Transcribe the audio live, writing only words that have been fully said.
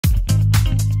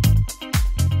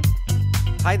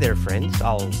Hi there, friends.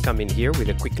 I'll come in here with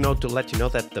a quick note to let you know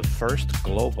that the first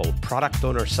global Product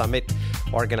Owner Summit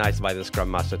organized by the Scrum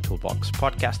Master Toolbox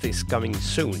podcast is coming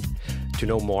soon. To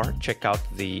know more, check out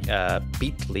the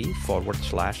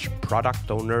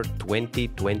bit.ly/Product Owner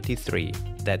 2023.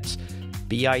 That's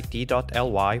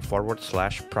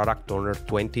bit.ly/Product Owner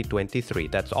 2023.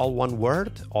 That's all one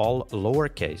word, all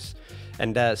lowercase.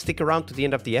 And stick around to the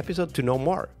end of the episode to know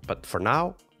more. But for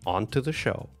now, on to the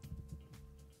show.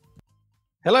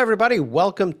 Hello, everybody.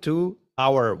 Welcome to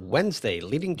our Wednesday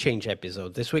Leading Change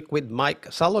episode this week with Mike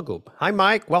Salogub. Hi,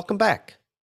 Mike. Welcome back.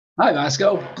 Hi,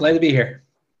 Vasco. Glad to be here.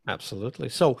 Absolutely.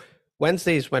 So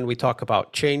Wednesday is when we talk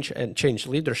about change and change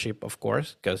leadership, of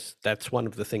course, because that's one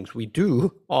of the things we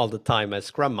do all the time as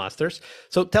Scrum Masters.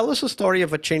 So tell us a story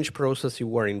of a change process you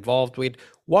were involved with.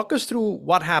 Walk us through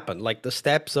what happened, like the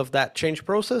steps of that change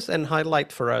process, and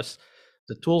highlight for us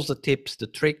the tools, the tips, the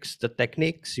tricks, the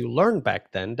techniques you learned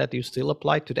back then that you still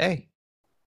apply today.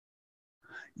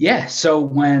 Yeah. So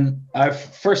when I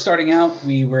first starting out,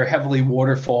 we were heavily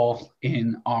waterfall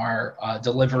in our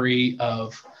delivery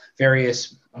of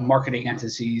various marketing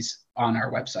entities on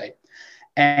our website.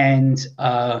 And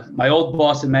my old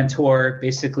boss and mentor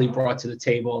basically brought to the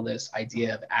table this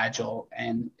idea of Agile,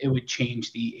 and it would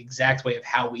change the exact way of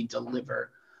how we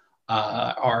deliver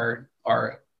our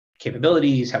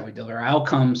capabilities, how we deliver our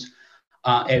outcomes.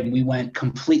 And we went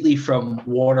completely from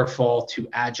waterfall to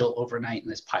Agile overnight in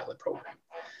this pilot program.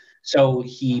 So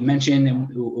he mentioned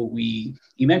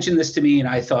this to me, and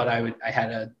I thought I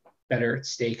had a better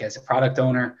stake as a product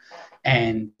owner.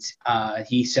 And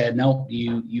he said, no,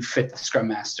 you fit the Scrum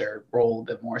Master role a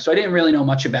bit more. So I didn't really know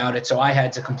much about it. So I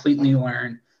had to completely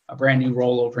learn a brand new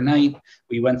role overnight.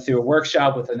 We went through a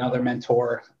workshop with another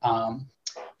mentor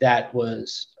that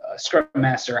was a Scrum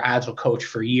Master, Agile coach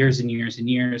for years and years and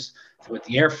years with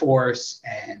the Air Force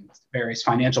and various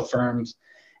financial firms.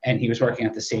 And he was working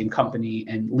at the same company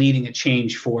and leading a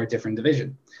change for a different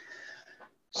division.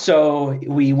 So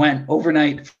we went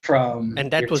overnight from... And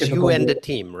that was you and the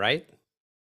team, right?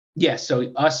 Yes.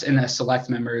 So us and the select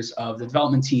members of the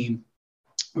development team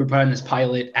were put on this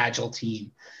pilot Agile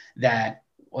team that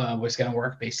was going to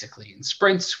work basically in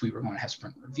sprints. We were going to have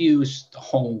sprint reviews,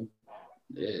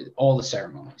 all the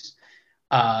ceremonies.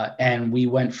 And we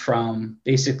went from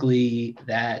basically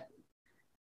that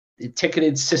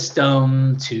ticketed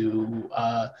system to,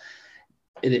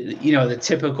 the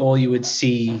typical you would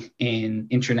see in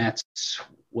intranets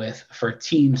for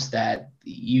teams that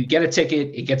you get a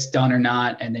ticket, it gets done or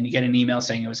not, and then you get an email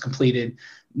saying it was completed.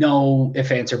 No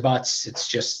ifs, ands, or buts. It's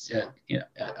just a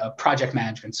project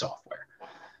management software.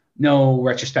 No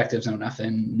retrospectives, no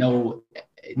nothing, no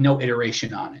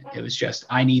iteration on it. It was just,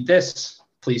 I need this,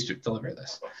 please deliver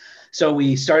this. So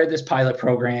we started this pilot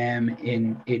program,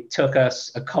 and it took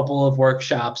us a couple of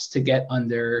workshops to get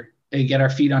our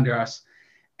feet under us.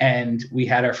 And we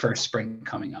had our first sprint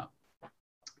coming up.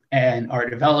 And our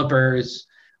developers,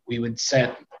 we'd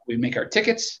make our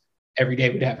tickets. Every day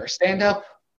we'd have our stand up.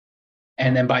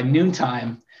 And then by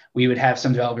noontime, we would have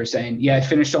some developers saying, yeah, I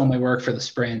finished all my work for the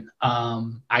sprint.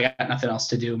 I got nothing else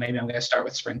to do. Maybe I'm going to start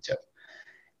with sprint 2.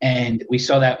 And we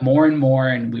saw that more and more,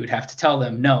 and we would have to tell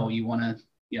them, no, you want to,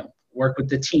 work with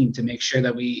the team to make sure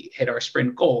that we hit our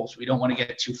sprint goals. We don't want to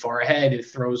get too far ahead. It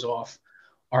throws off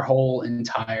our whole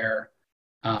entire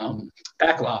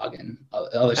backlog and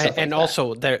other stuff. And like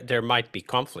also there might be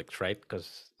conflicts, right?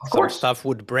 Because some stuff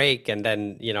would break, and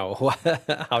then,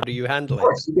 how do you handle it? Of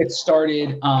course, you get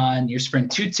started on your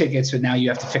sprint 2 tickets, but now you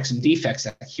have to fix some defects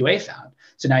that QA found.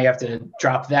 So now you have to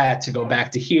drop that to go back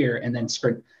to here, and then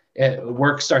sprint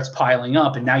work starts piling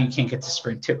up, and now you can't get to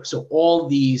sprint 2. So all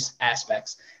these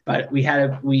aspects, but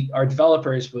our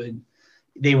developers would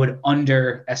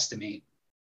underestimate,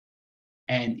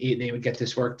 and they would get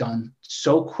this work done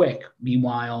so quick.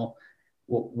 Meanwhile,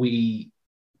 we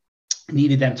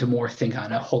needed them to more think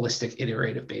on a holistic,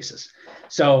 iterative basis.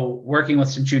 So working with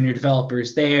some junior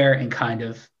developers there and kind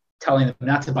of telling them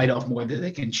not to bite off more than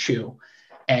they can chew,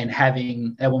 and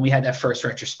when we had that first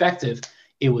retrospective,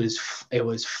 it was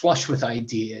flush with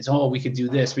ideas. Oh, we could do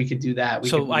this, we could do that.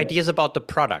 So ideas about the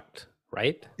product,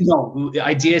 right? No,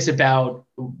 ideas about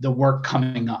the work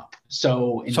coming up.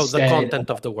 So the content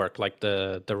of the work, like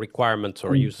the requirements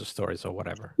or user stories or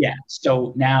whatever. Yeah.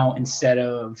 So now instead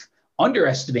of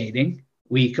underestimating,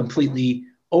 we completely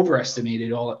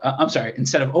overestimated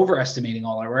instead of overestimating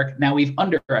all our work, now we've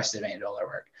underestimated all our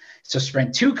work. So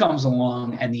sprint 2 comes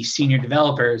along, and these senior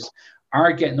developers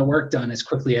aren't getting the work done as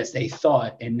quickly as they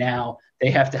thought. And now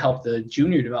they have to help the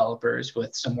junior developers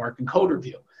with some work in code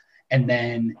review. And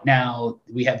then now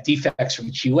we have defects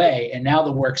from QA, and now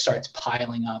the work starts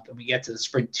piling up, and we get to the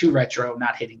sprint 2 retro,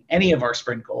 not hitting any of our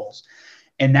sprint goals.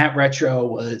 And that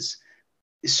retro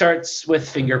starts with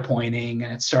finger pointing,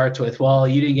 and it starts with, well,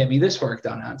 you didn't get me this work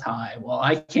done on time. Well,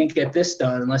 I can't get this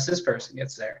done unless this person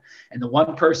gets there. And the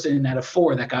one person out of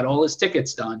 4 that got all his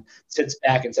tickets done sits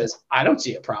back and says, I don't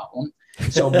see a problem.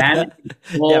 So managing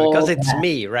yeah, because it's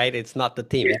me, right? It's not the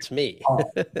team, it's me.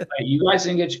 You guys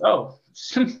didn't get,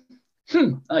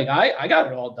 like I got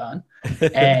it all done.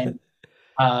 And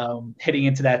hitting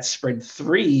into that sprint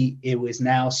 3, it was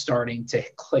now starting to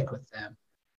click with them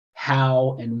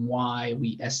how and why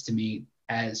we estimate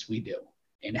as we do,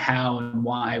 and how and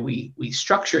why we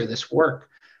structure this work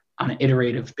on an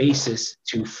iterative basis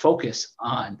to focus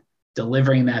on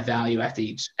delivering that value at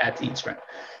each sprint.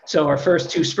 So our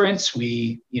first 2 sprints,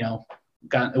 we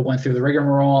went through the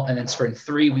rigmarole, and then sprint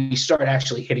 3, we started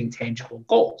actually hitting tangible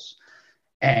goals.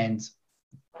 And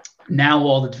now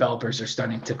all the developers are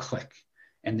starting to click,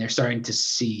 and they're starting to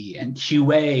see, and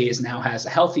QA now has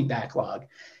a healthy backlog.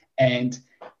 And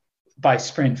by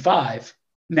sprint 5,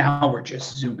 now we're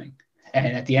just zooming.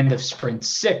 And at the end of sprint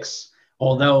 6,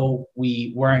 although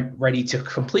we weren't ready to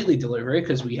completely deliver it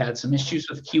because we had some issues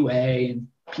with QA and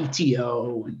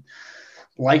PTO and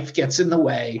life gets in the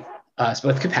way,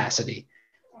 with capacity,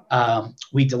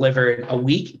 we delivered a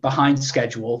week behind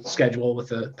schedule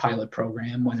with a pilot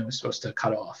program when it was supposed to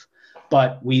cut off.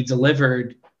 But we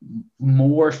delivered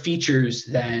more features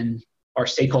than our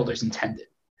stakeholders intended.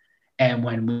 And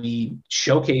when we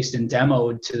showcased and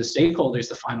demoed to the stakeholders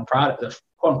the final product, the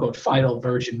quote unquote final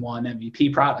version 1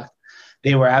 MVP product,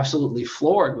 they were absolutely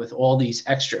floored with all these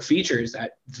extra features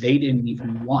that they didn't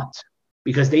even want,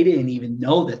 because they didn't even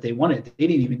know that they wanted. They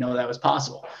didn't even know that was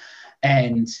possible.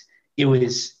 And it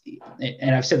was,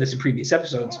 and I've said this in previous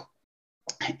episodes,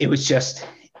 it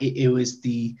was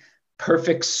the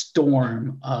perfect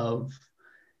storm of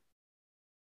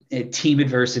team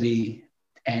adversity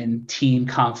and team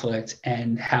conflict,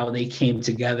 and how they came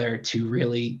together to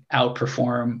really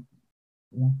outperform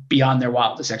beyond their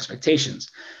wildest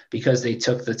expectations, because they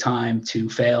took the time to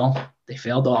fail. They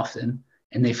failed often,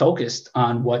 and they focused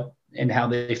on what and how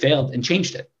they failed and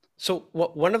changed it. So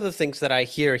one of the things that I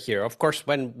hear here, of course,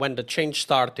 when the change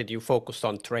started, you focused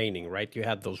on training, right? You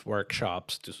had those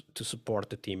workshops to support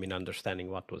the team in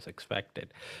understanding what was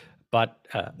expected. But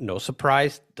no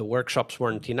surprise, the workshops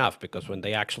weren't enough, because when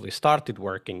they actually started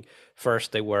working,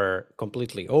 first they were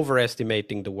completely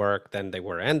overestimating the work, then they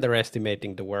were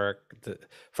underestimating the work.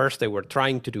 First they were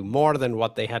trying to do more than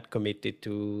what they had committed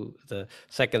to. The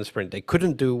second sprint, they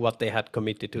couldn't do what they had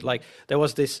committed to. Like, there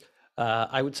was this,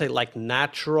 I would say, like,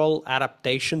 natural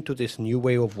adaptation to this new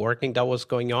way of working that was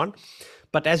going on.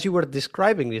 But as you were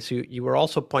describing this, you were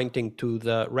also pointing to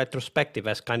the retrospective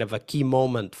as kind of a key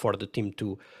moment for the team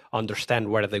to understand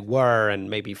where they were and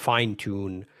maybe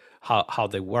fine-tune how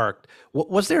they worked.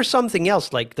 Was there something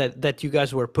else like that you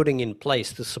guys were putting in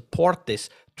place to support this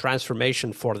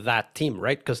transformation for that team,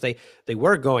 right? Because they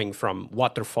were going from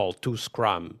waterfall to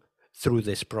Scrum through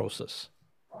this process.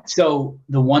 So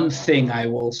the one thing I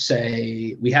will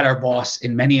say, we had our boss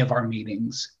in many of our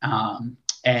meetings,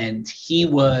 and he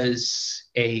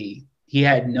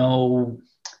had no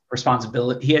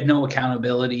responsibility. He had no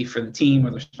accountability for the team or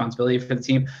the responsibility for the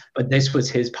team, but this was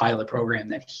his pilot program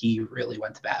that he really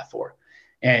went to bat for.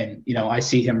 And, I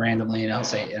see him randomly and I'll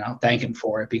say, and I'll thank him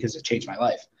for it because it changed my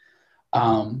life.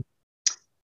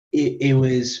 It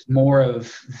was more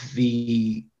of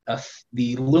the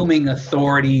looming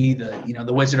authority,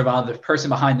 the Wizard of Oz, the person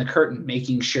behind the curtain,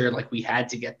 making sure like we had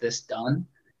to get this done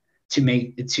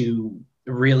to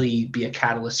really be a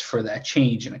catalyst for that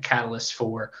change, and a catalyst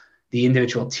for the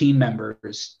individual team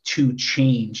members to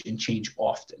change and change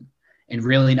often, and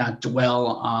really not dwell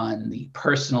on the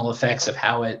personal effects of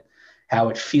how it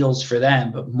feels for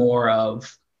them, but more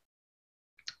of,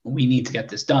 we need to get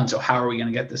this done. So how are we going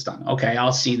to get this done? Okay,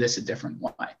 I'll see this a different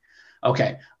way.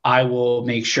 Okay, I will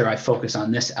make sure I focus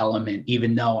on this element,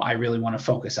 even though I really want to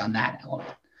focus on that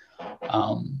element.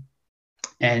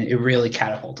 And it really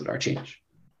catapulted our change.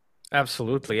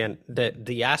 Absolutely. And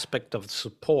the aspect of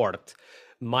support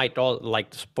might like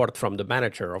the support from the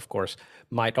manager, of course,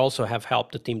 might also have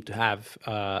helped the team to have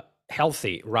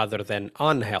healthy rather than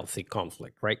unhealthy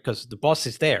conflict, right? Because the boss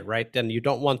is there, right? And you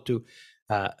don't want to,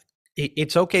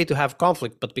 it's okay to have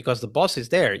conflict, but because the boss is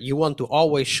there, you want to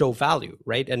always show value,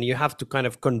 right? And you have to kind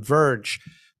of converge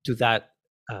to that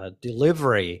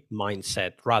delivery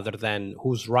mindset rather than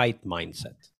who's right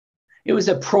mindset. It was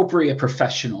appropriate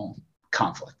professional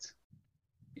conflict.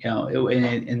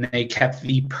 And they kept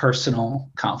the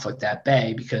personal conflict at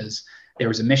bay because there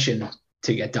was a mission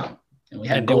to get done. And we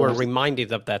had they were goals.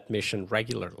 reminded of that mission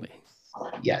regularly.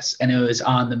 Yes, and it was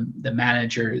on the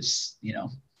manager's,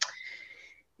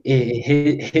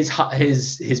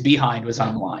 his behind was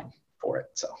on the line for it.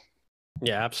 So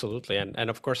yeah, absolutely. And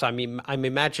of course, I'm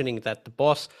imagining that the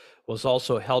boss was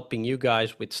also helping you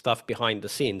guys with stuff behind the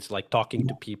scenes, like talking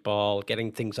to people,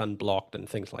 getting things unblocked and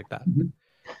things like that. Mm-hmm.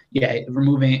 Yeah,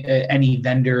 removing any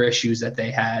vendor issues that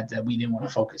they had that we didn't want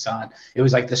to focus on. It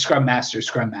was like the Scrum Master.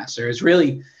 It's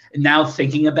really, now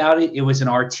thinking about it, it was an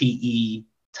RTE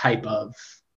type of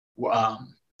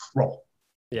role.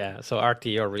 Yeah, so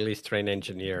RTE, or Release Train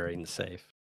Engineer in SAFe.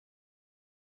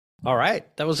 All right,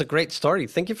 that was a great story.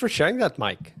 Thank you for sharing that,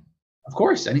 Mike. Of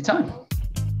course, anytime.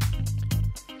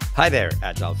 Hi there,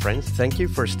 Agile friends. Thank you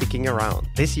for sticking around.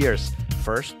 This year's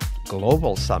first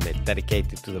global summit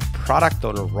dedicated to the product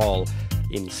owner role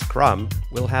in Scrum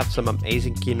will have some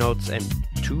amazing keynotes and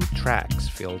 2 tracks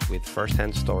filled with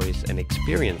first-hand stories and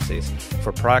experiences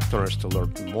for product owners to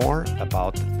learn more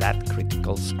about that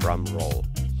critical Scrum role.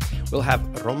 We'll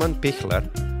have Roman Pichler,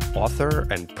 author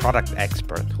and product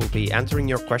expert, who'll be answering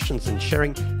your questions and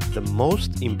sharing the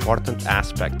most important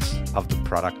aspects of the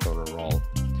product owner role.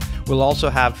 We'll also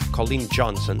have Colleen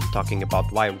Johnson talking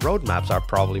about why roadmaps are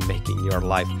probably making your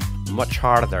life much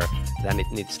harder than it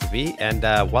needs to be, and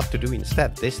what to do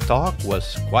instead. This talk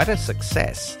was quite a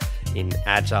success in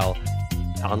Agile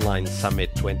Online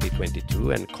Summit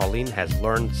 2022, and Colleen has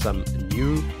learned some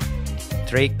new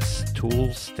tricks,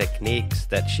 tools, techniques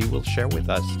that she will share with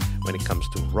us when it comes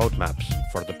to roadmaps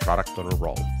for the product owner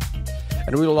role.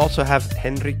 And we will also have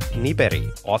Henrik Nyberg,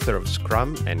 author of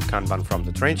Scrum and Kanban from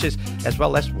the Trenches, as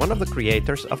well as one of the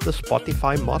creators of the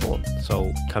Spotify model.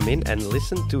 So come in and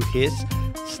listen to his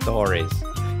stories.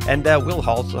 And we'll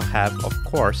also have, of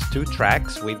course, 2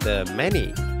 tracks with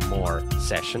many more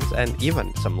sessions and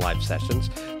even some live sessions.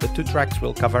 The 2 tracks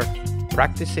will cover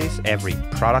practices every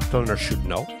product owner should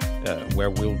know,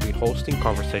 where we'll be hosting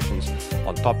conversations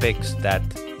on topics that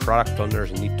product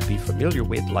owners need to be familiar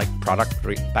with, like product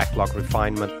backlog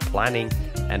refinement, planning,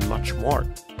 and much more.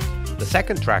 The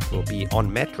second track will be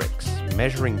on metrics,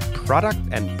 measuring product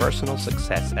and personal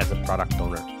success as a product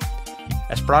owner.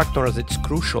 As product owners, it's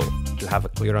crucial to have a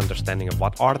clear understanding of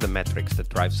what are the metrics that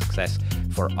drive success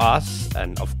for us,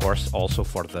 and of course also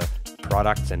for the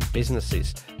products and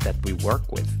businesses that we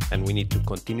work with, and we need to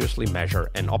continuously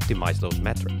measure and optimize those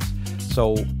metrics.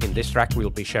 So in this track, we'll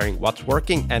be sharing what's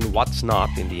working and what's not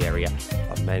in the area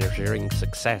of measuring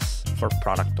success for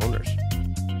product owners.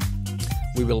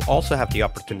 We will also have the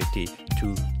opportunity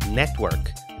to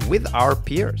network with our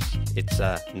peers. It's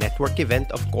a network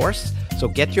event, of course, so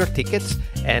get your tickets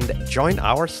and join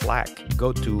our Slack.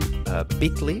 Go to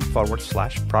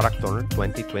bit.ly/product owner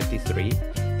 2023.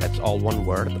 That's all one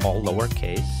word, all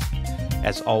lowercase.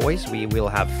 As always, we will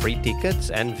have free tickets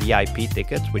and VIP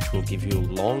tickets, which will give you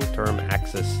long-term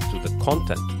access to the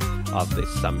content of this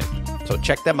summit. So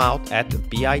check them out at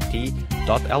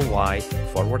bit.ly/product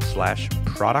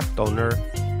owner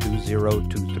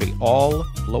 2023. All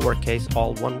lowercase,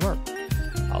 all one word.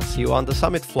 I'll see you on the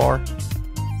summit floor.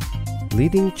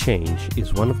 Leading change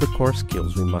is one of the core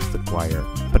skills we must acquire,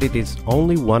 but it is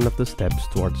only one of the steps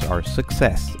towards our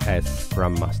success as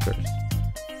Scrum Masters.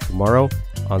 Tomorrow,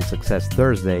 on Success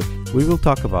Thursday, we will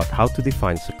talk about how to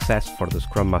define success for the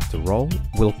Scrum Master role.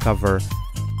 We'll cover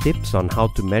tips on how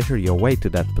to measure your way to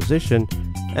that position,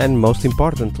 and most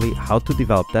importantly, how to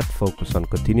develop that focus on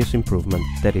continuous improvement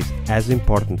that is as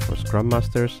important for Scrum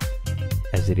Masters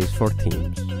as it is for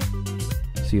teams.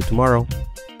 See you tomorrow.